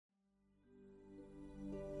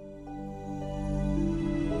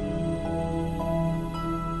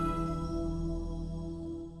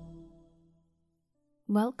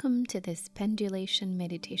Welcome to this Pendulation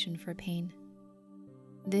meditation for pain.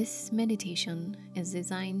 This meditation is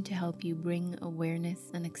designed to help you bring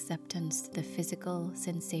awareness and acceptance to the physical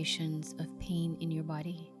sensations of pain in your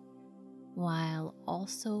body, while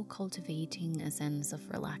also cultivating a sense of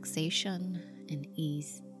relaxation and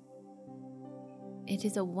ease. It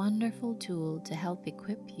is a wonderful tool to help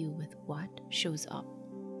equip you with what shows up,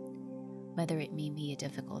 whether it may be a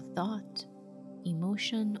difficult thought,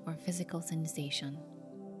 emotion, or physical sensation.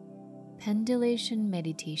 Pendulation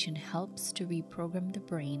meditation helps to reprogram the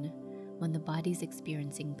brain when the body's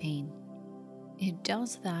experiencing pain. It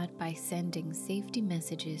does that by sending safety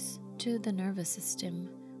messages to the nervous system,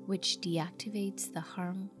 which deactivates the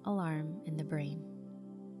harm alarm in the brain.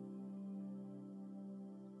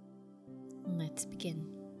 Let's begin.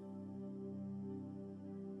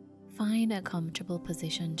 Find a comfortable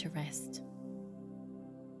position to rest.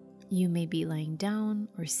 You may be lying down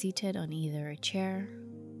or seated on either a chair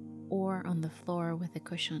or on the floor with a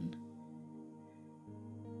cushion.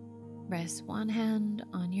 Rest one hand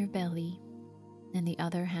on your belly and the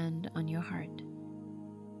other hand on your heart.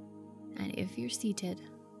 And if you're seated,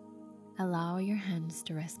 allow your hands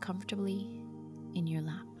to rest comfortably in your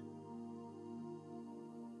lap.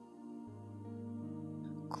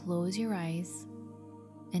 Close your eyes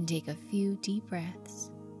and take a few deep breaths,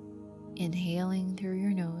 inhaling through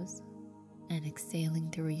your nose and exhaling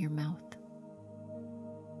through your mouth.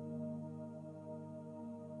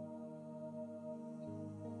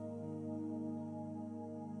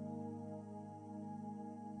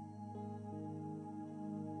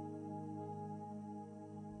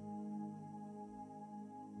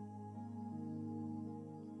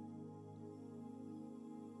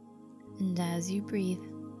 And as you breathe,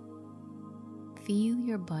 feel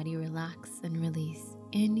your body relax and release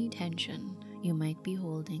any tension you might be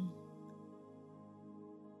holding.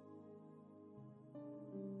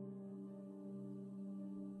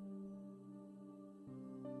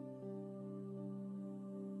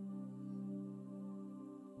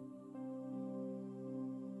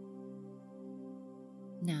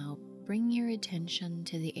 Now, bring your attention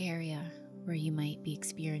to the area where you might be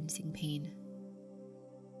experiencing pain.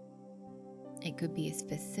 It could be a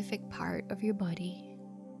specific part of your body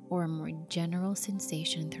or a more general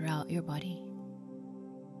sensation throughout your body.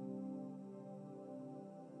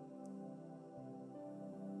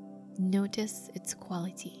 Notice its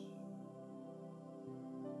quality.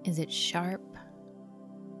 Is it sharp,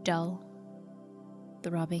 dull,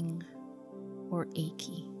 throbbing, or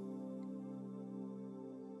achy?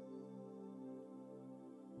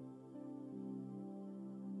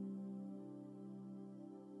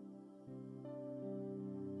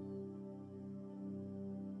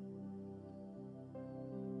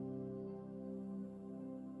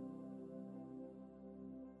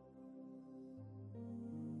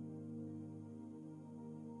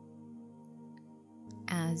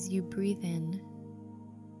 As you breathe in,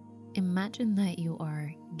 imagine that you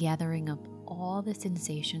are gathering up all the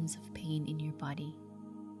sensations of pain in your body.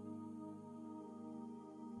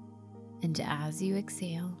 And as you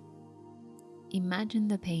exhale, imagine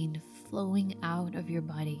the pain flowing out of your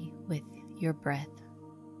body with your breath.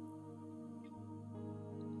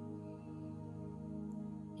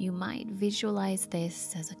 You might visualize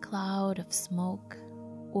this as a cloud of smoke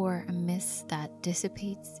or a mist that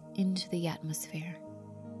dissipates into the atmosphere.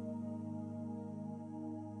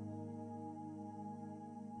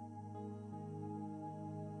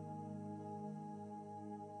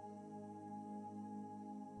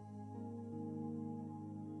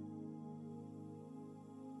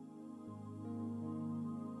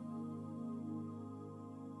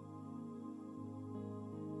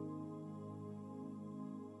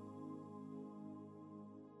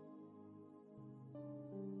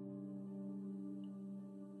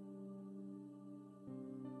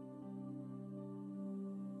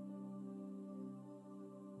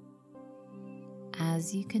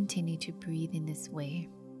 As you continue to breathe in this way,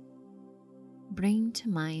 bring to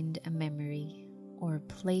mind a memory or a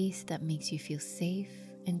place that makes you feel safe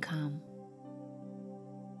and calm.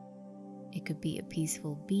 It could be a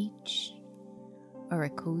peaceful beach or a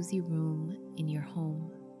cozy room in your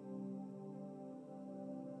home.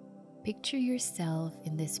 Picture yourself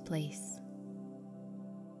in this place,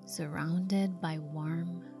 surrounded by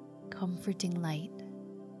warm, comforting light.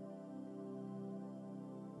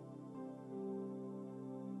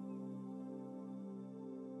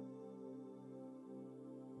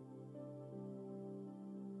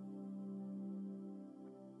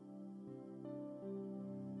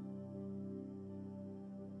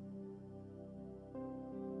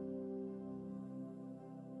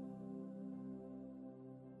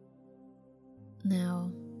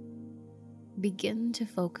 Now, begin to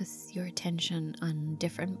focus your attention on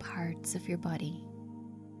different parts of your body,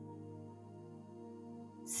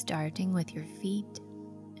 starting with your feet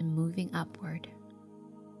and moving upward.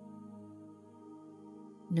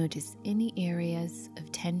 Notice any areas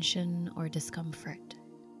of tension or discomfort,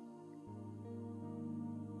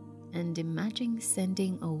 and imagine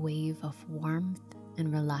sending a wave of warmth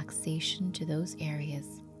and relaxation to those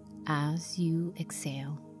areas as you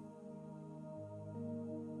exhale.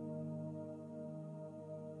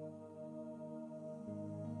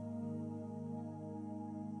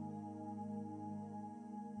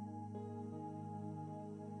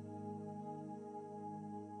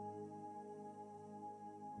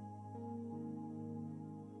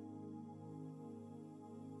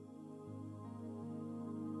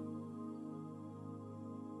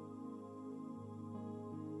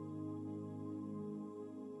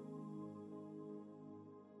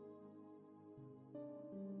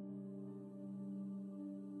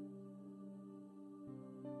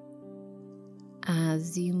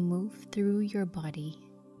 As you move through your body,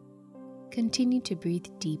 continue to breathe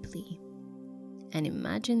deeply and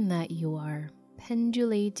imagine that you are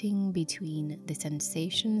pendulating between the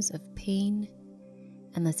sensations of pain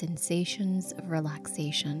and the sensations of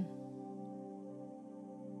relaxation.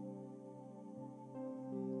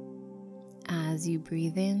 As you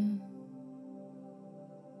breathe in,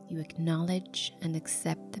 you acknowledge and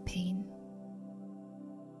accept the pain.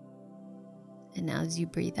 And as you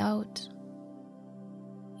breathe out,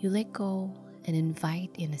 you let go and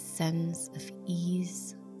invite in a sense of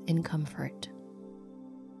ease and comfort.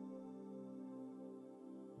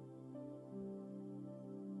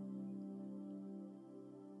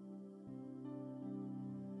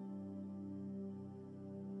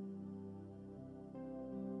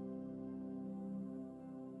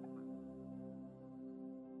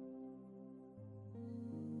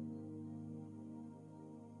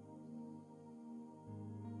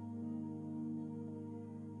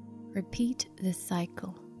 Repeat this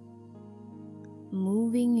cycle,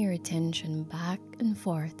 moving your attention back and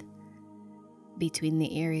forth between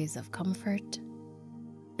the areas of comfort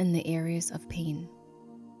and the areas of pain.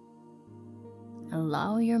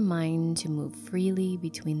 Allow your mind to move freely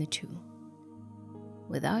between the two,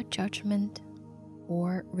 without judgment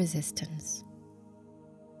or resistance.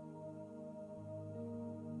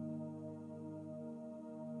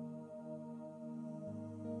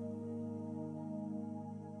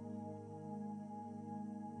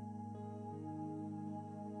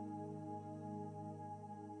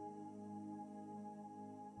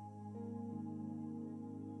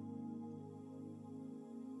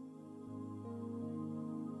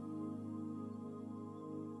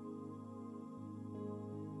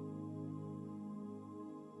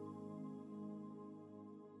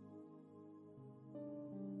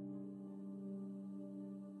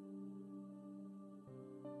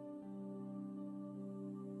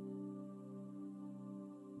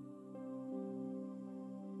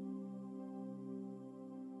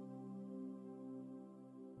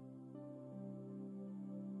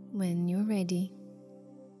 When you're ready,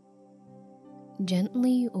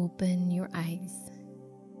 gently open your eyes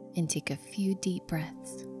and take a few deep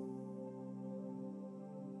breaths.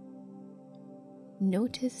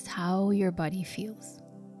 Notice how your body feels.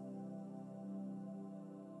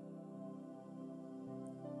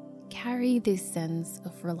 Carry this sense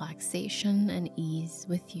of relaxation and ease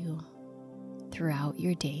with you throughout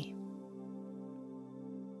your day.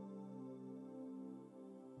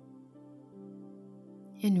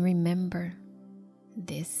 And remember,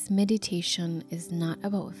 this meditation is not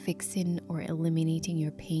about fixing or eliminating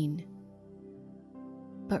your pain,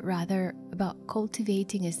 but rather about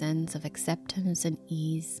cultivating a sense of acceptance and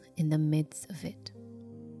ease in the midst of it.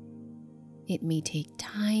 It may take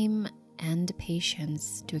time and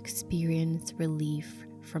patience to experience relief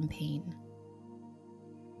from pain.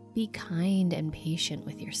 Be kind and patient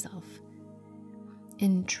with yourself,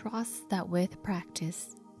 and trust that with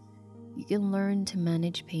practice, you can learn to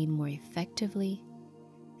manage pain more effectively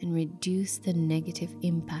and reduce the negative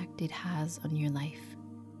impact it has on your life.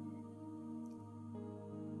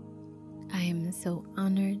 I am so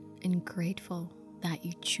honored and grateful that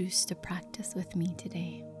you choose to practice with me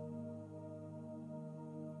today.